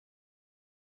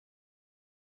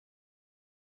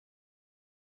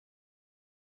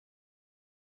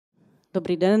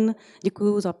Dobrý den,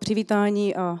 děkuji za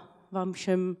přivítání a vám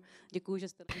všem děkuji, že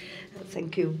jste...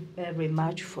 Thank you very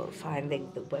much for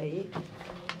finding the way.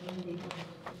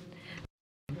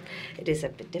 It is a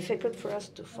bit difficult for us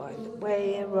to find the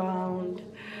way around.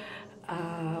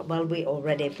 Well, we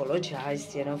already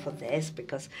apologized, for this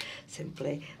because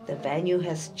simply the venue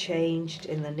has changed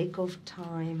in the nick of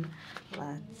time.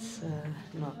 Let's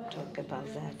not talk about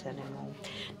that anymore.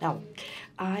 Now,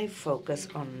 I focus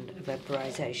on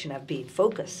vaporization. I've been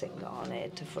focusing on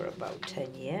it for about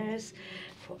 10 years.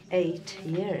 For 8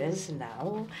 years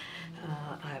now,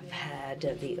 I've had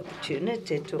the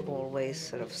opportunity to always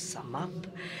sort of sum up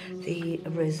the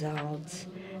results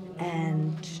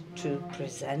and to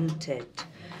present it.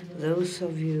 Those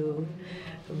of you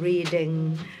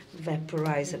reading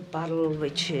Vaporizer Bottle,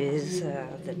 which is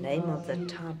the name of the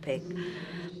topic,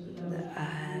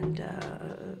 and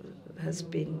has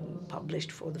been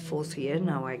published for the 4th year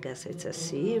now. I guess it's a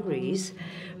series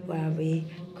where we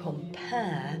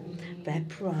compare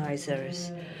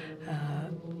vaporizers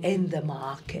in the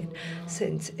market,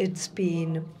 since it's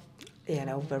been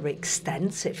very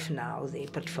extensive now, the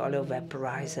portfolio of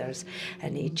vaporizers,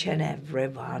 and each and every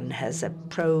one has a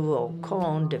pro or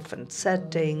con, different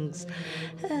settings,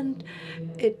 and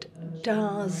it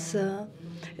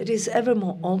is ever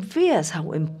more obvious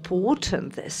how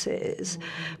important this is,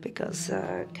 because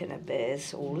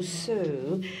cannabis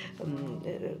also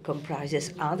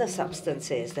comprises other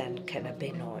substances than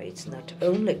cannabinoids, not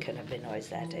only cannabinoids,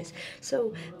 that is.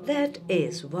 So that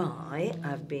is why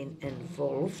I've been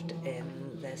involved in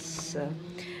this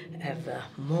ever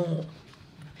more.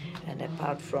 And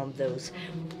apart from those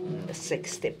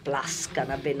 60 plus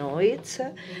cannabinoids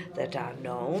that are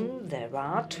known, there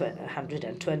are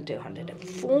 120,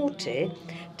 140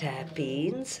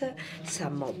 terpenes,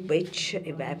 some of which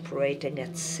evaporating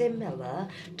at similar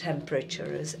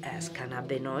temperatures as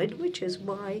cannabinoid, which is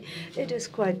why it is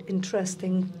quite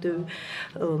interesting to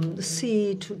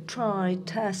see, to try,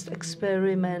 test,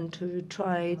 experiment, to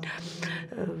try it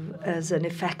as an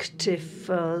effective,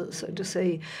 so to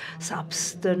say,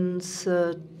 substance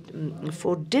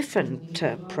for different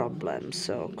problems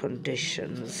or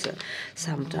conditions.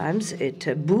 Sometimes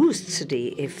it boosts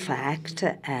the effect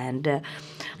and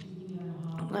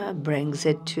brings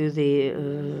it to the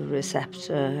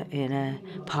receptor in a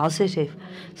positive,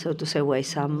 so to say, way.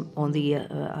 Some, on the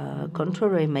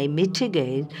contrary, may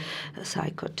mitigate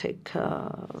psychotic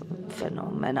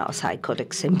phenomena or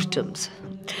psychotic symptoms.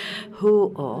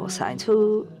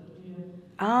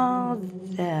 Are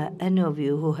there any of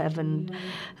you who haven't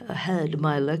heard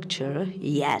my lecture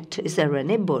yet? Is there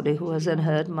anybody who hasn't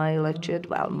heard my lecture?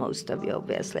 Well, most of you,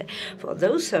 obviously. For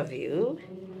those of you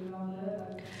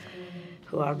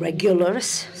who are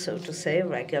regulars, so to say,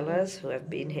 regulars who have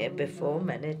been here before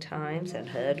many times and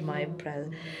heard my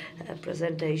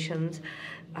presentations,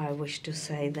 I wish to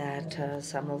say that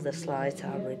some of the slides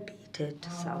are repeated,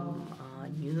 some are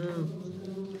new.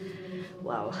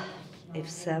 Well, if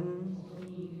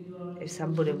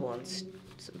somebody wants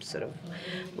some sort of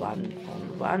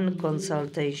one-on-one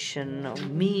consultation or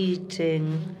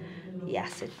meeting,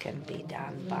 yes, it can be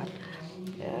done, but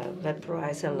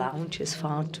Vaporizer Lounge is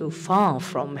far too far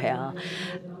from here,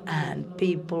 and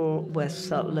people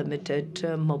with limited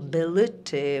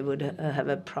mobility would have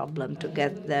a problem to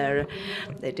get there.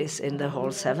 It is in the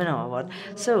hall 7 or what.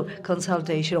 So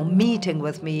consultation or meeting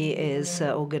with me is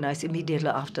organized immediately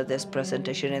after this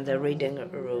presentation in the reading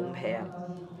room here.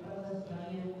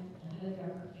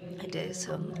 It is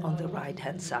on the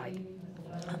right-hand side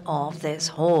of this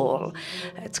hall.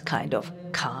 It's kind of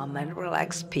calm and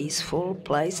relaxed, peaceful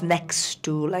place next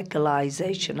to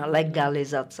legalization, a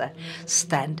legalizace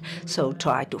stand. So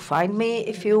try to find me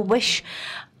if you wish.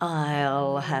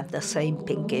 I'll have the same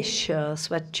pinkish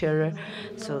sweatshirt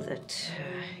so that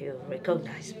you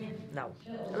recognize me. Now,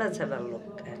 let's have a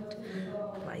look at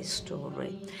my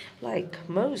story. Like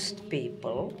most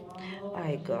people,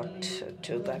 I got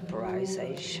to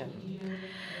vaporization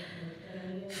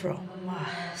from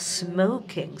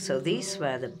smoking. So these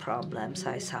were the problems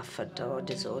I suffered, or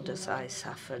disorders I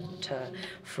suffered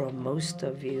from. Most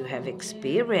of you have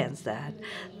experienced that.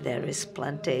 There is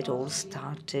plenty. It all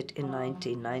started in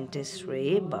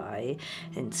 1993 by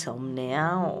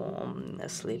insomnia or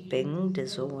sleeping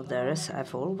disorders.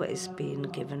 I've always been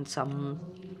given some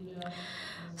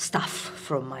stuff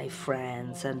from my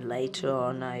friends, and later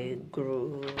on I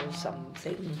grew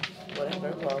something,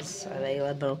 whatever was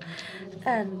available,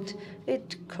 and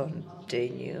it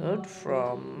continued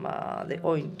from the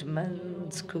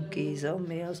ointments, cookies, or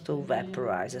meals to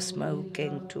vaporizers,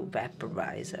 smoking to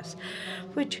vaporizers,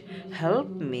 which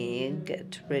helped me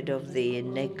get rid of the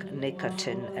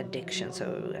nicotine addiction.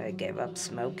 So I gave up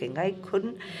smoking. I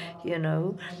couldn't,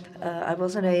 I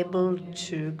wasn't able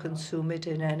to consume it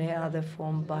in any other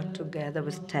form but together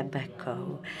with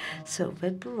tobacco. So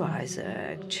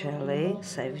vaporizer actually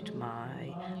saved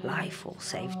my life, or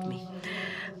saved me.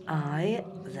 I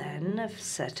then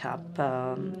set up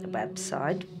a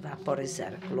website,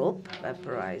 Vaporizer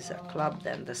Club,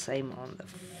 then the same on the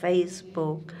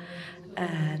Facebook,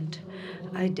 and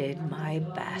I did my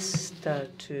best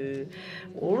to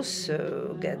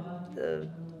also get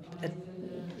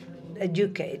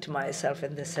educate myself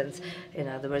in the sense, in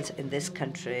other words, in this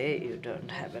country you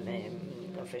don't have any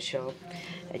official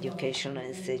educational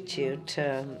institute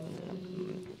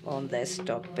on this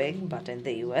topic, but in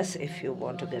the US, if you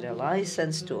want to get a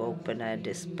license to open a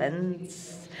dispensing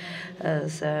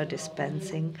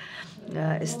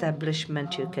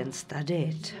establishment, you can study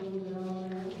it.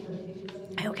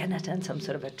 You can attend some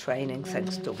sort of a training,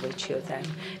 thanks to which you then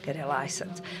get a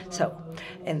license. So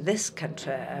in this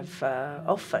country, I've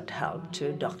offered help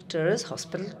to doctors,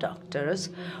 hospital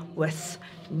doctors, with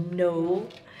no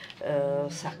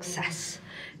success.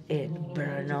 In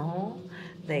Brno,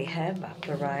 they have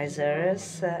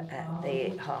vaporizers at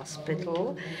the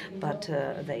hospital, but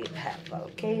they have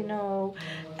volcano,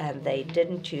 and they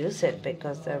didn't use it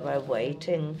because they were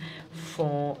waiting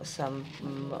for some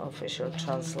official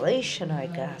translation, I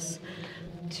guess,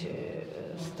 to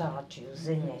start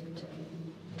using it.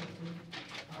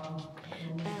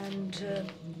 And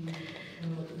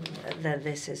then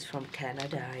this is from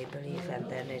Canada, I believe, and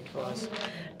then it was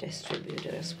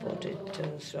distributed, exported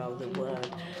throughout the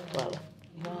world. Well,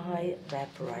 why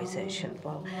vaporization?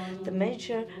 Well, the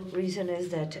major reason is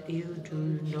that you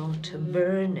do not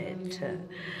burn it and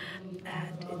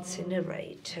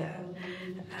incinerate.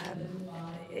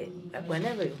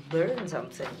 Whenever you burn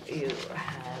something, you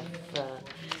have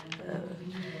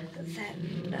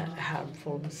then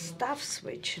harmful stuffs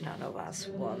which none of us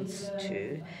wants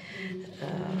to,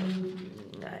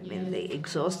 the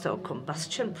exhaust or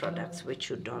combustion products which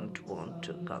you don't want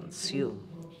to consume.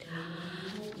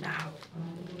 Now,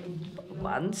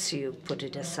 once you put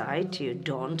it aside, you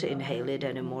don't inhale it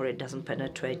anymore, it doesn't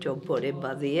penetrate your body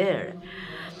but the air.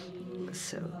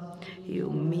 So you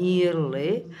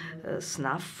merely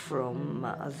snuff from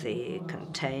the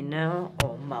container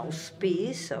or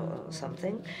mouthpiece or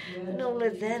something, and only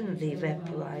then the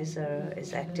vaporizer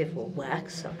is active, or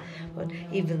wax. But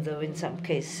even though in some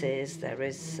cases there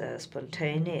is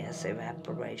spontaneous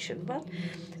evaporation, but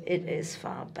it is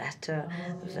far better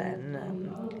than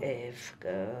if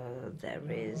there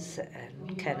is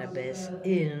cannabis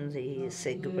in the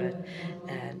cigarette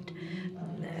and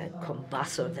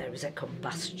there is a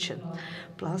combustion.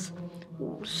 Plus,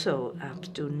 also up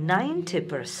to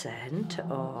 90%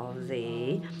 of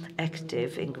the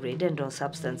active ingredient or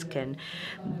substance can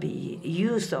be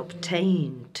used,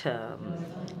 obtained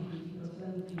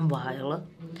while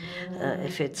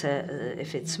if it's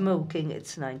smoking,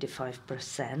 it's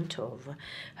 95% of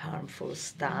harmful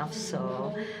stuff.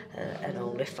 So and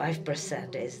only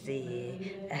 5% is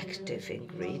the active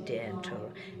ingredient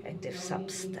or active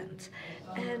substance.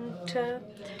 And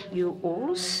you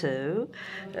also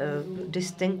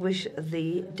distinguish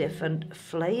the different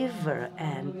flavor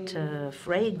and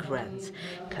fragrance.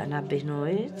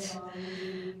 Cannabinoids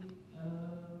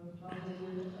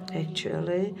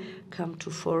actually come to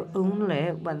fore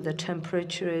only when the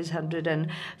temperature is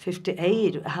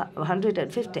 158.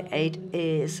 158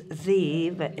 is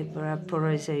the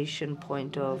vaporization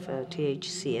point of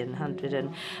THC, and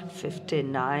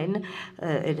 159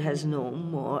 it has no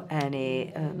more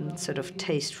any sort of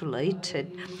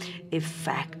taste-related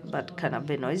effect, but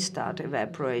cannabinoids start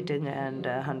evaporating, and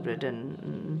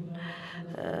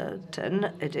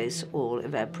 110 it is all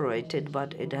evaporated,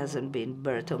 but it hasn't been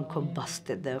burnt or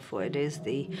combusted. Therefore, it is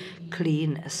the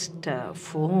cleanest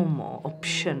form or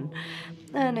option,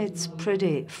 and it's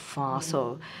pretty fast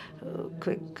or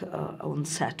quick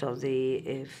onset of the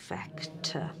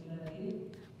effect.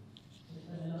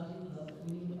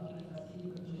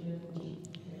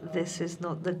 This is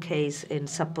not the case in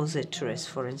suppositories,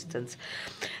 for instance.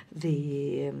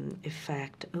 The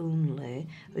effect only,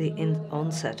 the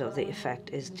onset of the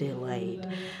effect is delayed.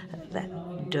 That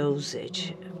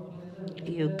dosage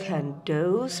You can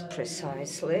dose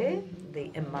precisely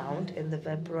the amount in the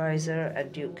vaporizer,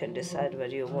 and you can decide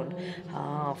whether you want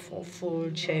half or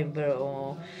full chamber,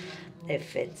 or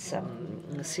if it's a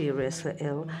seriously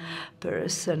ill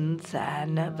person,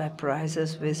 then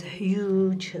vaporizers with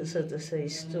huge, so to say,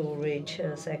 storage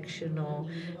section or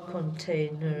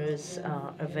containers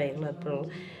are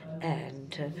available,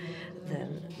 and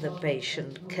then the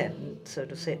patient can, so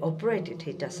to say, operate it.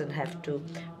 He doesn't have to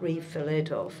refill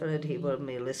it or fill it. He will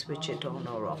merely switch it on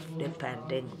or off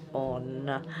depending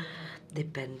on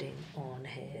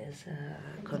his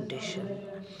condition.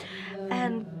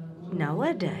 And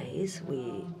nowadays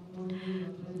we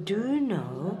do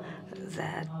know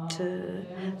that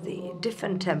the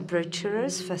different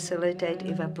temperatures facilitate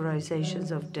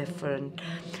evaporizations of different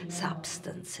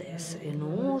substances. In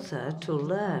order to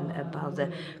learn about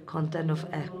the content of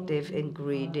active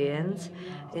ingredients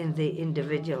in the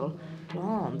individual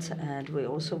plants, and we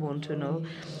also want to know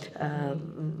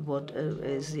what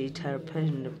is the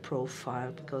terpene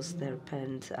profile, because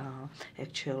terpenes are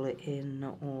actually in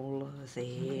all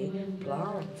the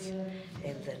plants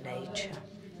in the nature.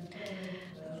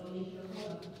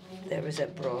 There is a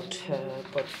broad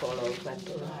portfolio of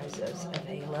vaporizers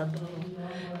available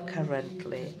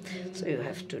currently, so you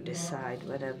have to decide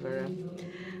whenever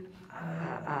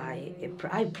I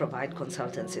provide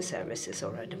consultancy services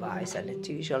or advice, and it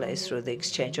usually is through the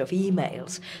exchange of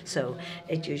emails. So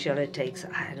it usually takes,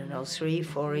 I don't know,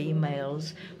 3-4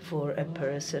 emails for a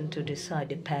person to decide,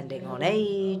 depending on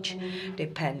age,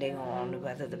 depending on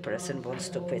whether the person wants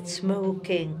to quit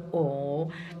smoking, or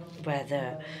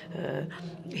whether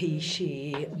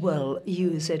she will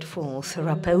use it for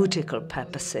therapeutical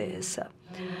purposes.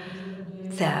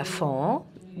 Therefore,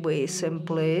 we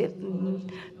simply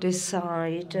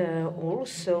decide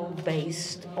also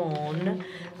based on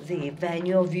the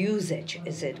venue of usage.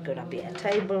 Is it going to be a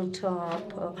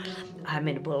tabletop?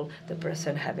 Will the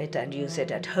person have it and use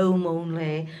it at home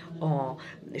only? Or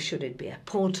should it be a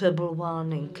portable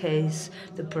one in case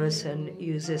the person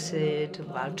uses it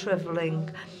while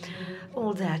traveling?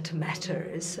 All that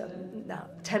matters. Now,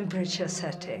 temperature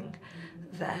setting,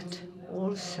 that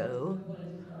also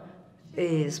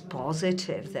is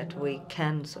positive, that we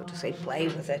can, so to say, play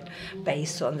with it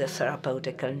based on the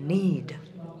therapeutical need.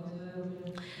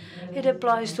 It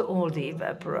applies to all the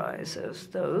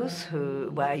vaporizers. Those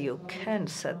where you can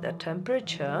set the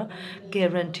temperature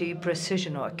guarantee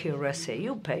precision or accuracy.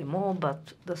 You pay more,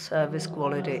 but the service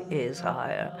quality is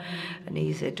higher and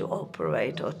easy to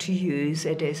operate or to use.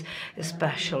 It is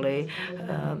especially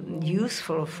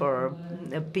useful for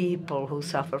people who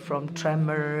suffer from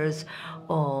tremors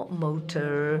or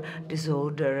motor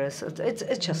disorders. It's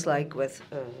just like with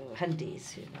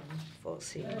handies, for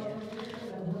senior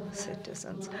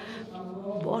citizens.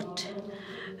 What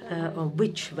or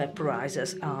which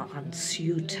vaporizers are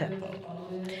unsuitable?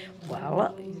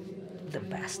 Well, the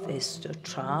best is to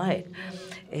try it.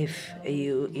 If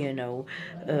you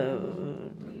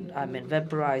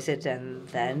vaporize it and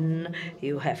then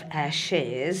you have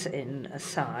ashes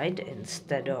inside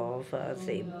instead of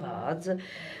the buds,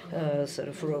 sort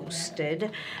of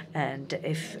roasted, and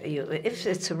if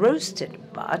it's a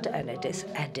roasted bud and it is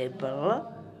edible,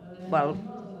 well,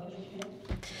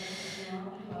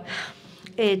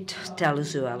 it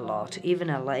tells you a lot. Even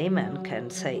a layman can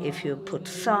say if you put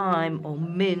thyme or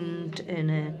mint in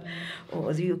it,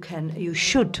 or you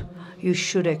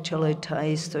should actually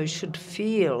taste, or you should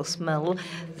smell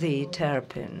the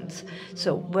terpenes.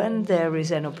 So when there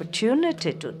is an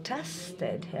opportunity to test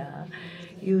it here,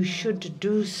 you should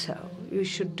do so.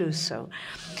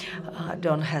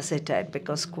 Don't hesitate,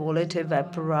 because quality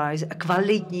vaporizer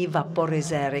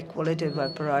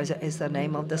is the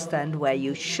name of the stand where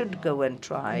you should go and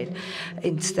try it,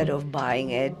 instead of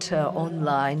buying it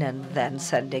online and then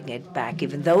sending it back.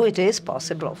 Even though it is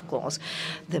possible, of course,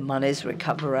 the money is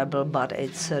recoverable, but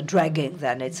it's dragging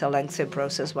then. It's a lengthy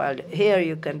process, while here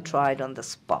you can try it on the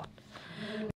spot.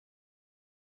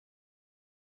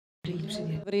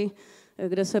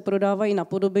 Kde se prodávají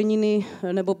napodobeniny,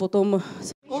 nebo potom.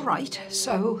 All right,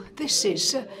 so this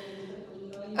is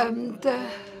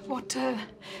what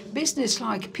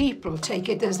business-like people take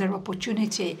it as their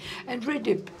opportunity and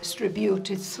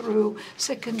redistribute it through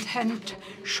second-hand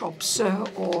shops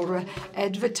or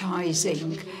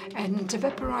advertising, and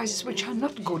vaporizers which are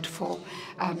not good for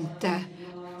the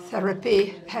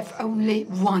therapy have only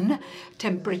one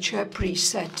temperature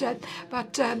preset,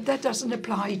 but that doesn't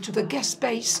apply to the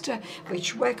gas-based,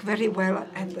 which work very well,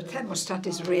 and the thermostat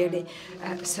is really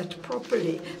set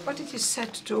properly, but it is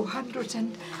set to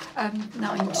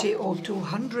 190 or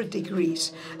 200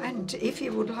 degrees. And if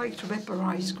you would like to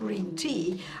vaporize green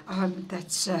tea,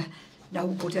 that's no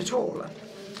good at all.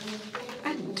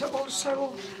 And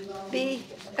also be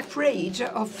afraid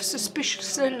of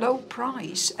suspiciously low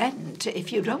price, and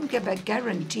if you don't give a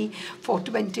guarantee for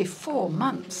 24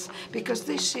 months, because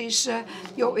this is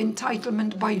your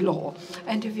entitlement by law,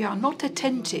 and if you are not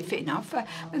attentive enough,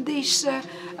 these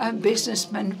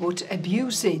businessmen would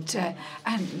abuse it,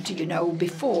 and you know,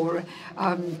 before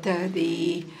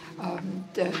the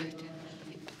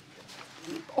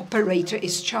operator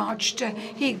is charged,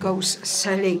 he goes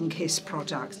selling his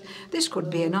products. This could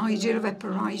be an ideal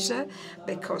vaporizer,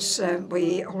 because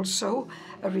we also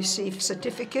receive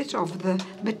certificate of the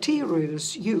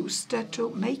materials used to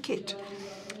make it.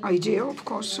 Ideal, of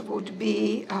course, would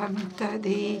be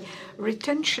the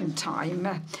retention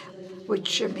time,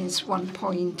 which means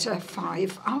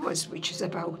 1.5 hours, which is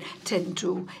about 10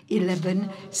 to 11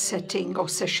 setting or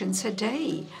sessions a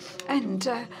day. And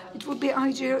it would be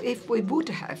ideal if we would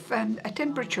have a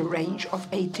temperature range of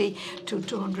 80 to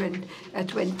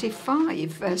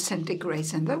 225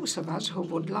 centigrades. And those of us who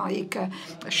would like a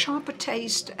sharper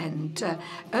taste and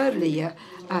earlier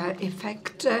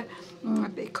effect,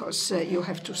 because you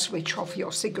have to switch off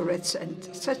your cigarettes and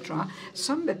etc.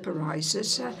 Some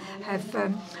vaporizers have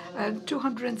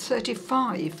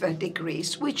 235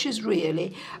 degrees, which is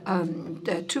really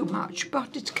too much,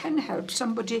 but it can help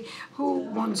somebody who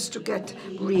wants to get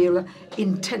real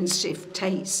intensive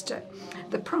taste.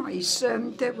 The price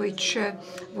which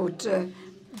would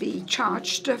be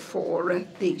charged for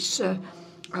these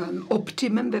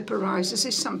optimum vaporizers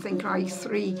is something like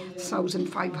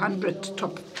 3,500,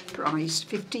 top price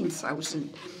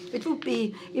 15,000. It would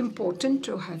be important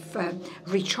to have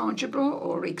rechargeable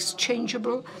or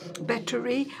exchangeable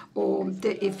battery, or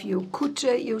if you could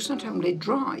use not only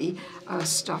dry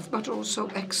stuff but also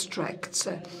extracts.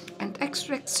 And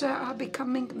extracts are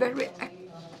becoming very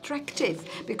attractive,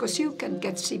 because you can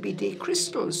get CBD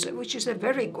crystals, which is a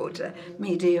very good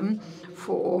medium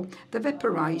for the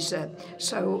vaporizer.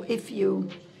 So if you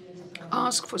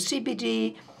ask for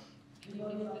CBD,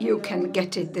 you can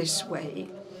get it this way.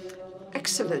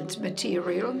 Excellent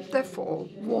material, therefore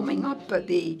warming up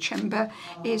the chamber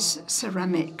is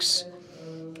ceramics,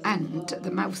 and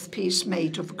the mouthpiece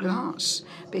made of glass,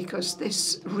 because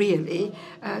this really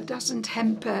doesn't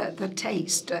hamper the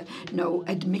taste. No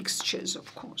admixtures,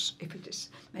 of course, if it is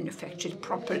manufactured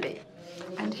properly.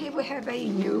 And here we have a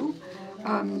new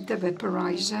the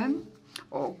vaporizer,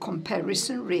 or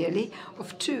comparison really,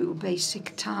 of two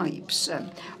basic types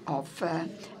of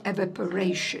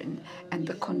evaporation and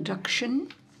the conduction.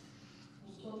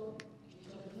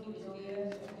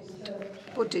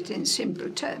 Put it in simple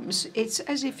terms, it's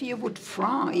as if you would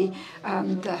fry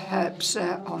the herbs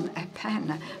on a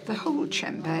pan. The whole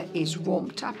chamber is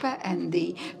warmed up and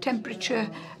the temperature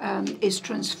is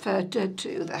transferred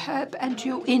to the herb, and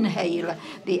you inhale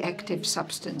the active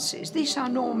substances. These are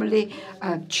normally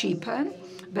cheaper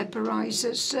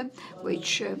vaporizers,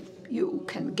 which you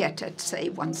can get at, say,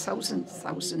 1,000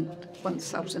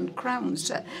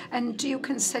 crowns, and you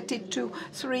can set it to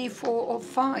 3, 4, or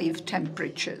 5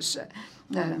 temperatures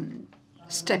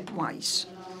stepwise.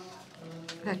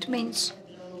 That means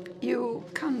you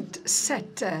can't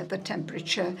set the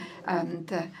temperature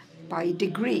by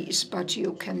degrees, but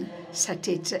you can set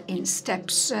it in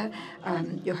steps.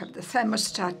 You have the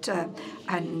thermostat,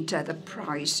 and the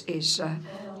price is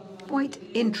quite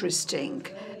interesting.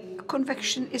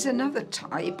 Convection is another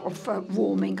type of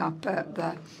warming up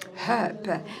the herb,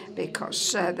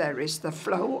 because there is the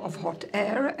flow of hot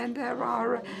air, and there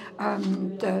are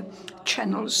the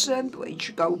channels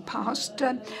which go past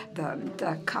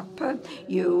the cup.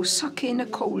 You suck in a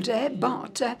cold air,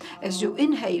 but as you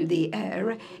inhale the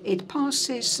air, it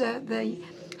passes the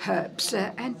herbs,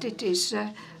 and it is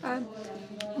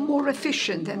more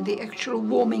efficient than the actual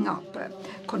warming up.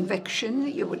 Convection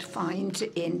you would find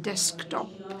in desktop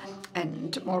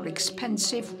and more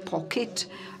expensive pocket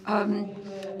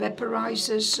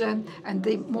vaporizers, and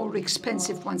the more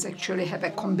expensive ones actually have a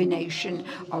combination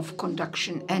of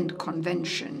conduction and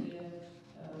convention.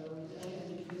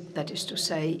 That is to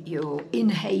say, you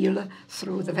inhale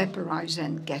through the vaporizer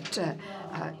and get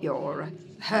your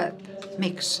herb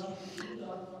mix.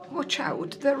 Watch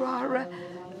out, there are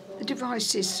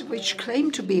devices which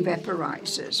claim to be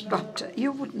vaporizers, but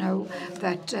you would know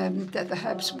that that the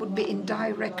herbs would be in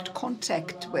direct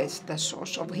contact with the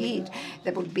source of heat.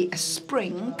 There would be a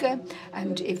spring,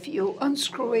 and if you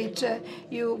unscrew it,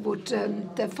 you would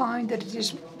find that it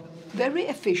is very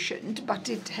efficient, but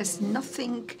it has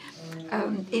nothing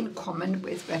in common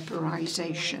with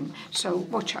vaporization. So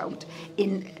watch out.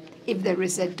 In if there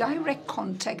is a direct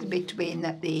contact between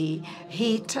the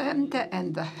heat and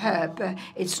the herb,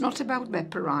 it's not about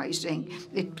vaporizing.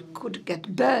 It could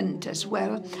get burned as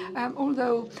well,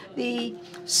 although the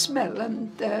smell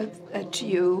that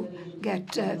you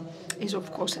get is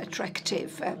of course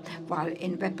attractive, while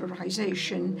in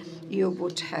vaporization you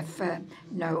would have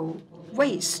no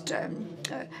waste,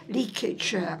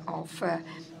 leakage of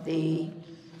the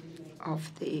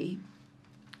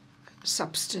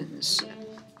substance.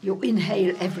 You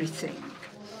inhale everything.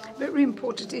 Very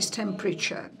important is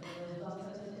temperature,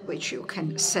 which you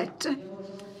can set,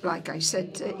 like I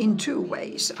said, in two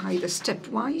ways, either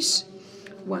stepwise,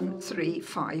 1, 3,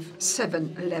 5,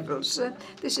 7 levels.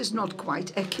 This is not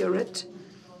quite accurate.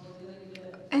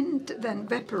 And then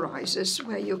vaporizers,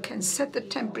 where you can set the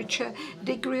temperature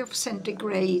degree of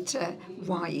centigrade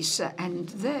wise, and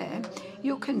there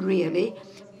you can really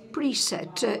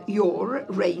preset your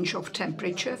range of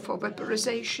temperature for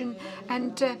vaporization,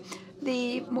 and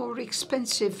the more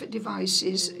expensive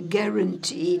devices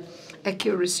guarantee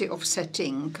accuracy of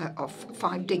setting of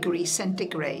 5 degrees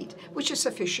centigrade, which is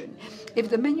sufficient. If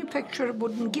the manufacturer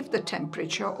wouldn't give the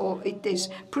temperature, or it is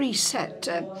preset,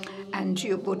 and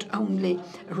you would only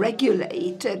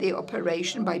regulate the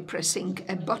operation by pressing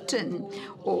a button,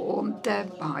 or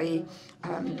by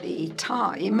the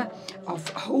time of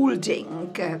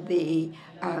holding the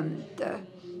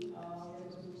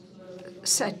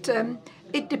set,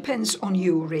 it depends on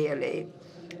you really.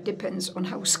 Depends on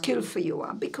how skillful you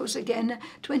are, because again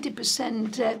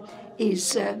 20%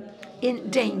 is in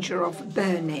danger of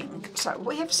burning. So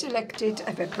we have selected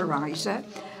a vaporizer,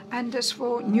 and as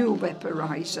for new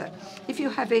vaporizer, if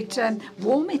you have it,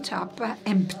 warm it up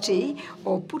empty,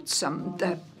 or put some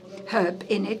herb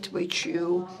in it which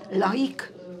you like,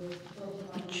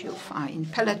 which you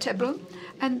find palatable,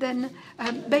 and then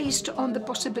based on the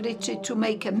possibility to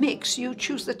make a mix, you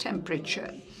choose the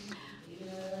temperature.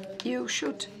 You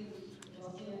should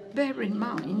bear in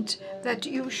mind that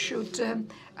you should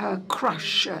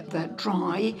crush the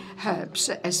dry herbs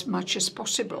as much as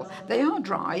possible. They are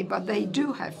dry, but they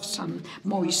do have some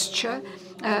moisture,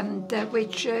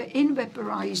 which in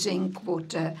vaporizing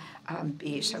would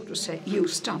be, so to say,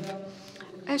 used up.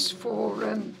 As for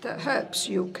the herbs,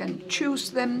 you can choose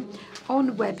them.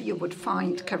 On web you would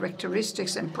find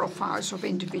characteristics and profiles of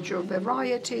individual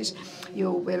varieties.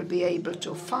 You will be able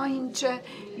to find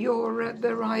your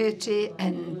variety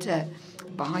and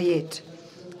buy it.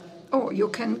 Or you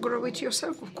can grow it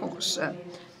yourself, of course.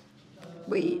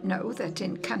 We know that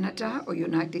in Canada or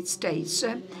United States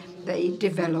they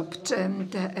developed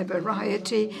a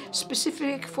variety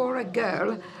specific for a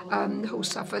girl who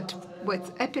suffered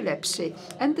with epilepsy,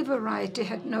 and the variety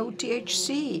had no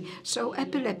THC, so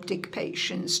epileptic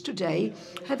patients today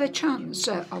have a chance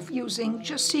of using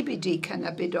just CBD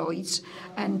cannabinoids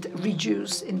and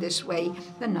reduce in this way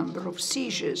the number of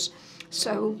seizures.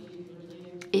 So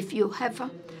if you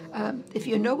have if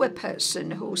you know a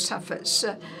person who suffers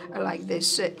like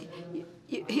this,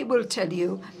 he will tell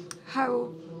you how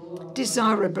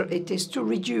desirable it is to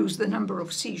reduce the number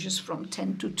of seizures from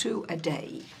 10 to 2 a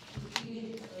day.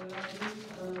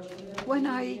 When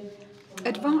I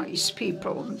advise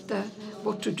people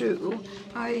what to do,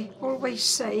 I always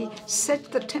say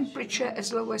set the temperature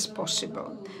as low as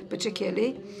possible,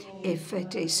 particularly if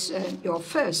it is your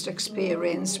first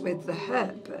experience with the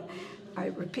herb. I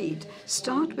repeat,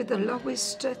 start with the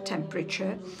lowest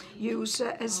temperature, use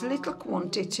as little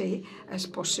quantity as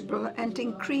possible, and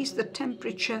increase the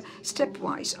temperature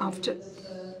stepwise after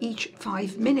each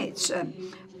 5 minutes.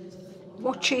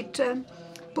 Watch it,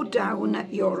 put down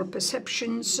your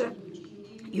perceptions.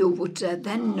 You would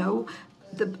then know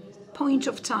the point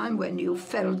of time when you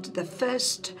felt the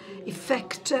first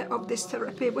effect of this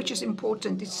therapy, which is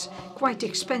important. It's quite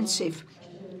expensive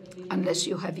unless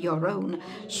you have your own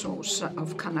source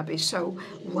of cannabis. So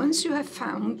once you have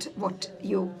found what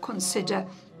you consider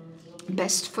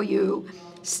best for you,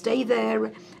 stay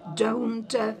there.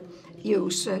 Don't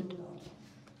use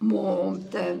more,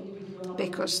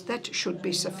 because that should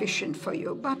be sufficient for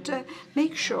you. But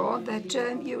make sure that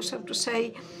you, so to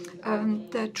say,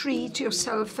 treat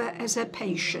yourself as a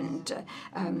patient.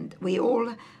 We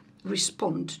all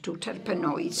respond to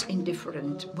terpenoids in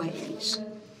different ways.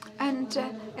 And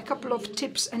a couple of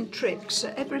tips and tricks.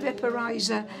 Every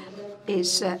vaporizer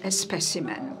is a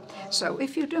specimen. So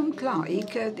if you don't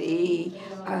like the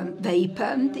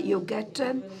vapor that you get,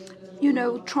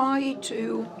 try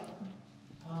to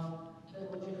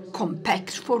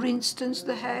compact, for instance,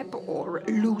 the herb, or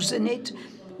loosen it.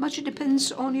 Much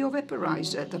depends on your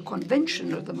vaporizer. The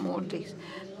conventional, the more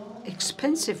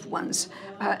expensive ones,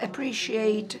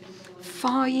 appreciate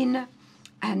fine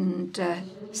and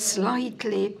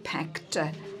slightly packed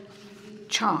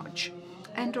charge.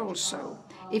 And also,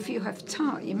 if you have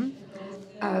time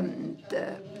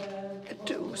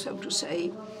to, so to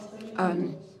say,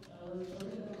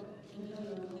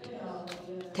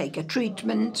 take a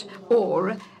treatment,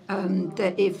 or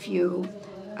if you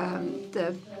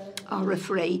are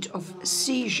afraid of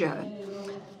seizure,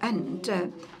 and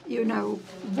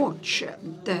watch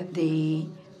the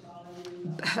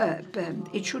herb.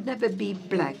 It should never be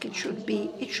black. It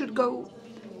should go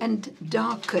and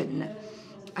darken.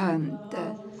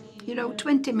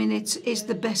 20 minutes is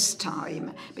the best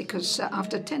time, because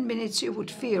after 10 minutes you would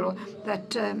feel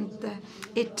that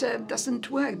it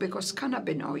doesn't work, because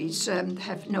cannabinoids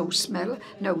have no smell,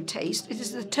 no taste. It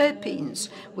is the terpenes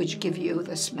which give you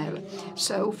the smell.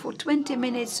 So for 20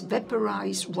 minutes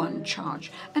vaporize one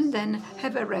charge, and then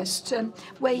have a rest.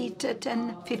 Wait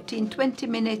 10, 15, 20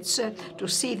 minutes to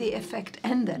see the effect,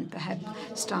 and then perhaps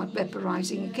start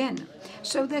vaporizing again.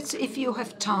 So that's if you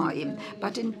have time.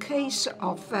 But in case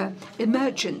of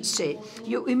emergency,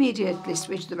 you immediately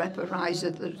switch the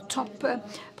vaporizer to the top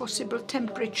possible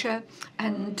temperature,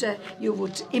 and you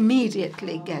would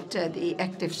immediately get the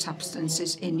active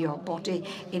substances in your body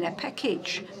in a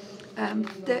package.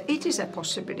 It is a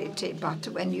possibility, but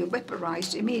when you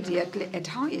vaporize immediately at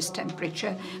highest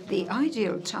temperature, the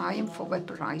ideal time for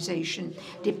vaporization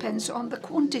depends on the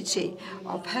quantity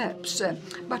of herbs,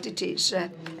 but it is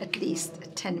at least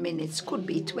 10 minutes, could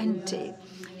be 20.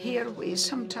 Here we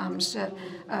sometimes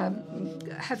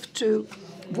have to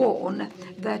warn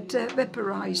that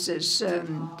vaporizers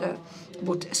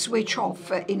would switch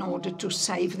off in order to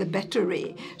save the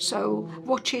battery. So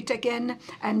watch it again,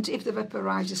 and if the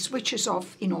vaporizer switches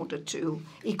off in order to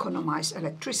economize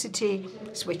electricity,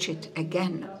 switch it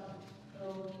again.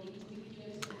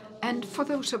 And for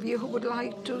those of you who would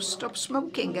like to stop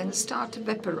smoking and start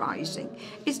vaporizing,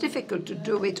 it's difficult to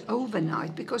do it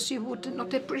overnight because you would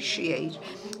not appreciate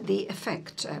the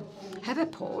effect. Have a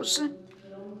pause.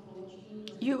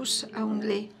 Use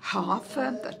only half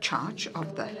the charge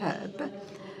of the herb,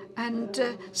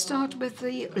 and start with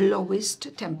the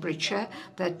lowest temperature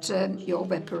that your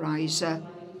vaporizer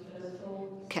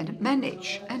can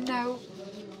manage. And now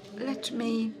let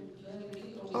me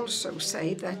also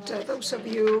say that those of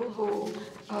you who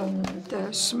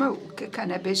smoke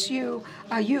cannabis, you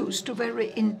are used to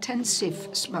very intensive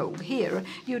smoke. Here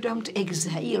you don't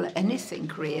exhale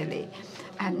anything really.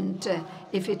 And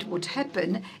if it would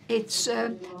happen, it's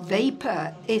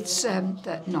vapor, it's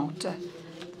not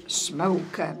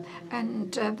smoke.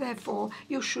 And therefore,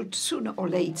 you should sooner or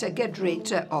later get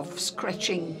rid of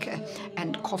scratching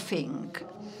and coughing.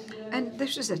 And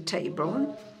this is a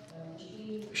table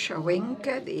showing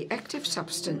the active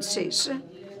substances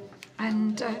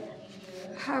and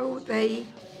how they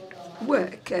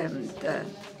work,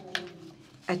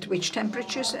 at which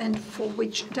temperatures and for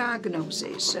which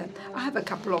diagnosis. I have a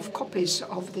couple of copies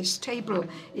of this table.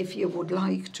 If you would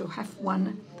like to have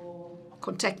one,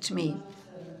 contact me.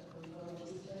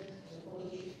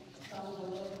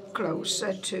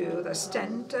 Closer to the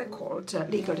stand called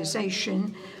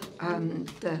Legalization.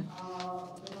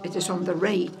 It is on the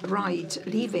right,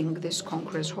 leaving this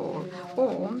Congress hall,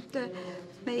 or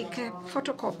make a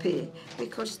photocopy,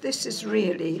 because this is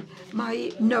really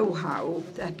my know-how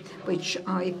which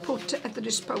I put at the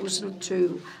disposal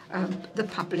to the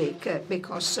public,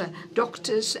 because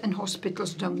doctors and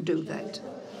hospitals don't do that.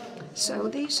 So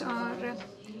these are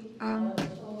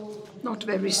not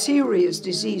very serious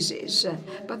diseases,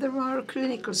 but there are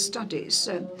clinical studies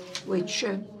which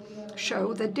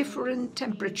show that different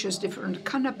temperatures, different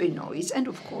cannabinoids, and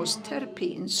of course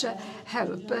terpenes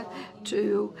help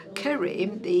to carry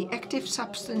the active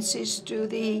substances to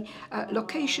the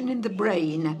location in the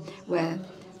brain where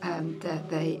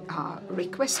they are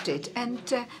requested, and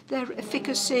their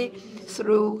efficacy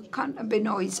through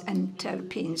cannabinoids and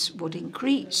terpenes would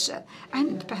increase.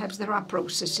 And perhaps there are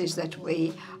processes that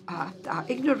we are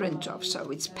ignorant of.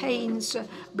 So it's pains,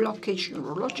 blockage,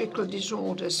 neurological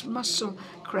disorders, muscle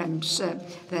cramps.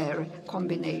 Their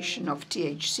combination of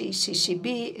THC,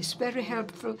 CCB is very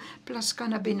helpful, plus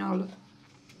cannabinol.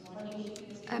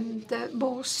 And the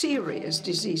more serious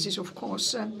diseases, of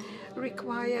course,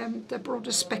 require the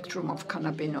broader spectrum of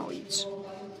cannabinoids.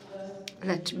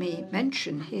 Let me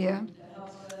mention here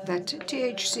that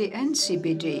THC and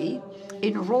CBD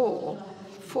in raw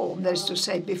form, that is to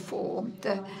say before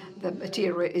the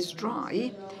material is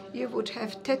dry, you would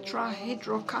have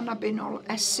tetrahydrocannabinol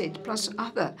acid plus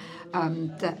other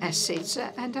acids.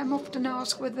 And I'm often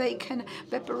asked whether they can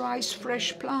vaporize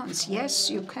fresh plants. Yes,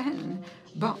 you can,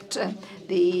 but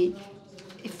the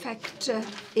effect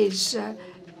is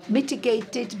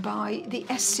mitigated by the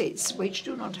acids, which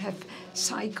do not have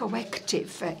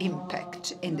psychoactive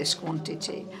impact in this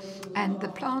quantity. And the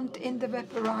plant in the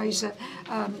vaporizer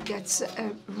gets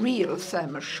a real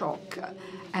thermal shock,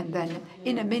 and then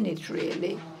in a minute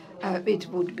really it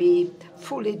would be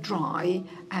fully dry,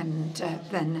 and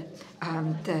then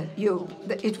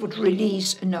it would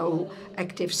release no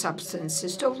active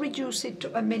substances. So reduce it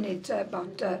to a minute,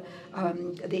 but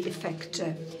the effect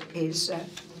is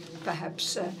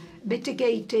perhaps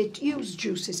mitigated. Use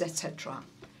juices, etc.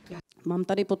 Mám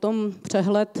tady potom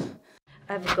přehled.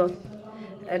 I've got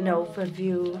an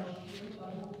overview.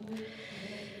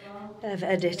 I've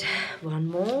added one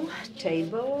more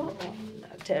table on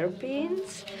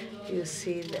terpenes. You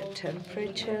see the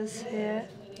temperatures here.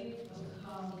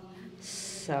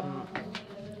 Some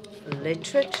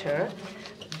literature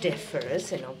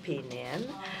differs in opinion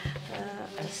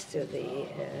as to the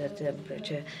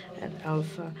temperature and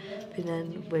alpha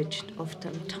pinene, which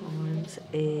oftentimes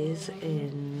is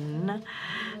in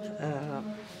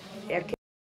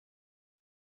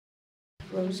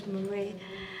rosemary.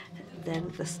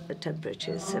 Then the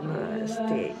temperature is similar as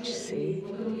THC.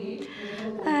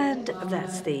 And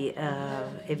that's the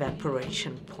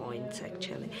evaporation point,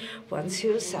 actually. Once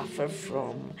you suffer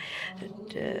from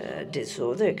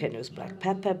disorder, you can use black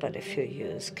pepper, but if you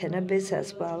use cannabis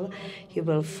as well, you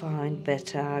will find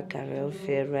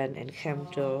beta-carotene in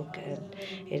hemp-dog and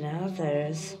in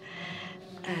others.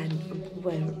 And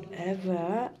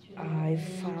wherever I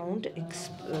found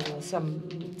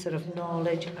some sort of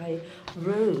knowledge, I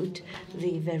wrote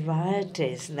the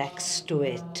varieties next to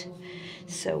it.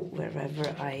 So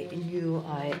wherever I knew,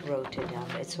 I wrote it down.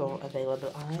 It's all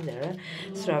available either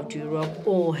throughout Europe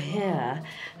or here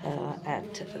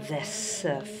at this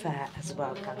fair as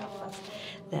well, Cannafest.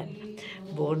 Then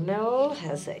Borneo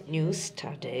has a new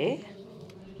study.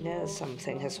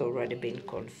 Something has already been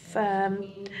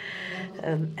confirmed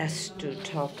as to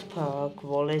top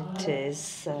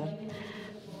qualities,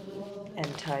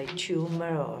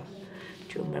 anti-tumor or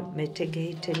tumor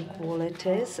mitigating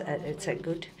qualities. It's a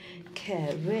good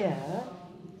carrier,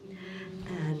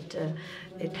 and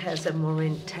it has a more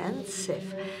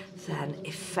intensive than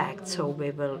effect. So we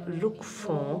will look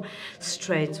for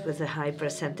strains with a high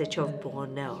percentage of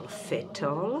Borneo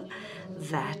phytol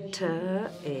that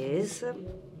is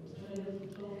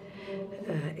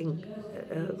in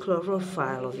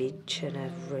chlorophyll of each and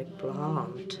every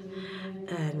plant,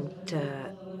 and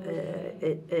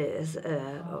it is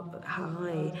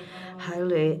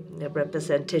highly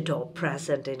represented or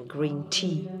present in green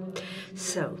tea.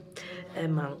 So,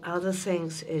 among other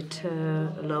things, it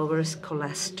lowers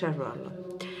cholesterol.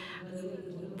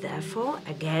 Therefore,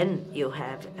 again, you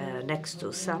have next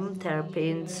to some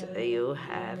terpenes, you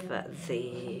have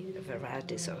the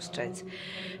varieties or strains.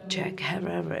 Jack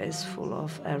Herrera is full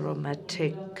of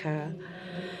aromatic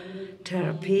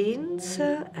terpenes,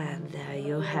 and there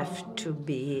you have to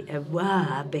be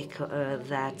aware because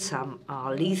that some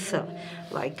are lethal,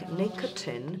 like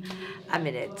nicotine. I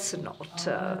mean, it's not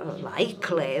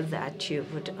likely that you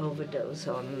would overdose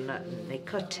on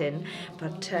nicotine,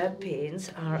 but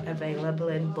terpenes are available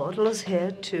in bottles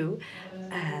here too,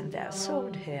 and they're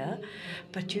sold here.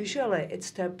 But usually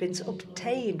it's terpenes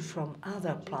obtained from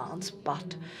other plants,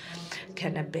 but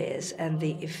cannabis, and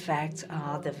the effects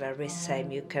are the very same.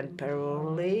 You can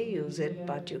perorally use it,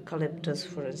 but eucalyptus,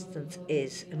 for instance,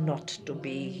 is not to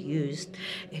be used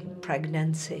in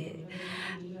pregnancy.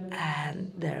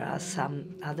 And there are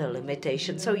some other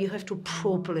limitations. So you have to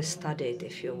properly study it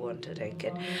if you want to take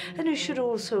it. And you should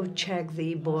also check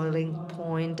the boiling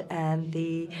point and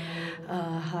the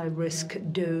high-risk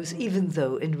dose, even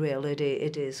though in reality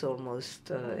it is almost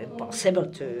impossible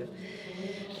to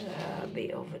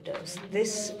be overdosed.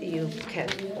 This you can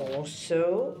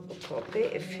also copy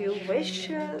if you wish.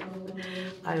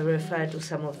 I refer to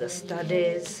some of the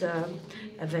studies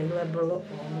available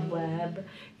on the web.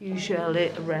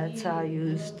 Usually rats are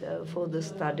used for the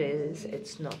studies.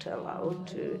 It's not allowed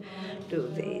to do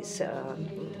these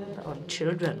on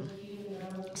children.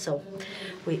 So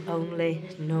we only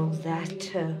know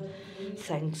that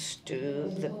thanks to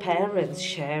the parents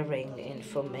sharing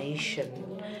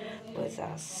information with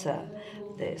us.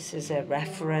 This is a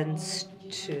reference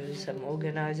to some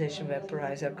organization,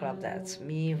 Vaporizer Club, that's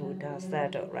me who does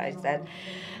that or writes that.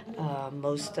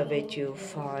 Most of it you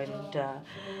find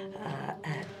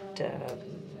at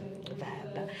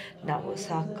web.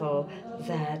 Nawasako,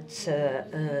 that's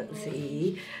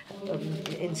the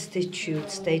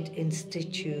State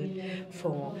Institute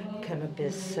for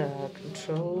Cannabis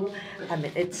Control. I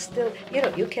mean, it's still,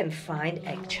 you can find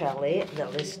actually the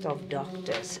list of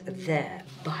doctors there,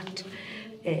 but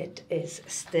it is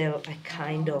still a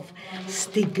kind of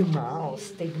stigma or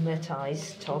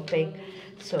stigmatized topic.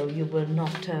 So you will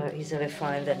not easily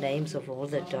find the names of all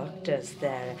the doctors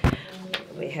there.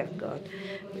 We have got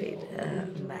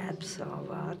maps of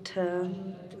what,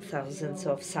 thousands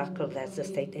of SACL, that's the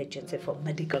State Agency for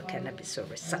Medical Cannabis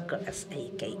Service, SACL,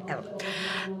 S-A-K-L.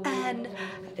 And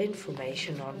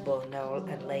information on Borneo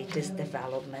and latest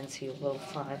developments you will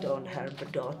find on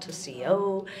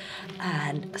herb.co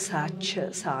and such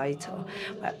sites or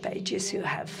web pages. You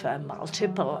have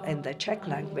multiple in the Czech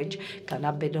language,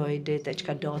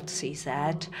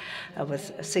 cannabinoid.cz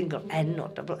with a single N,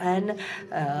 not double N,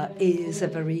 is a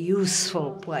very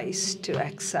useful place to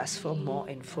access for more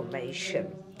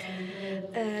information.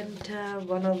 And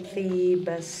one of the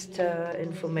best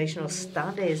informational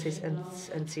studies is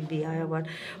NCBI one,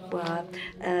 where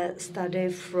a study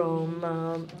from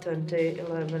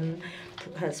 2011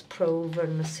 has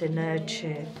proven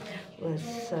synergy with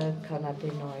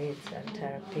cannabinoids and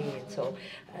terpenes, so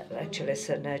actually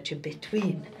synergy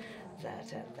between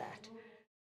that and that.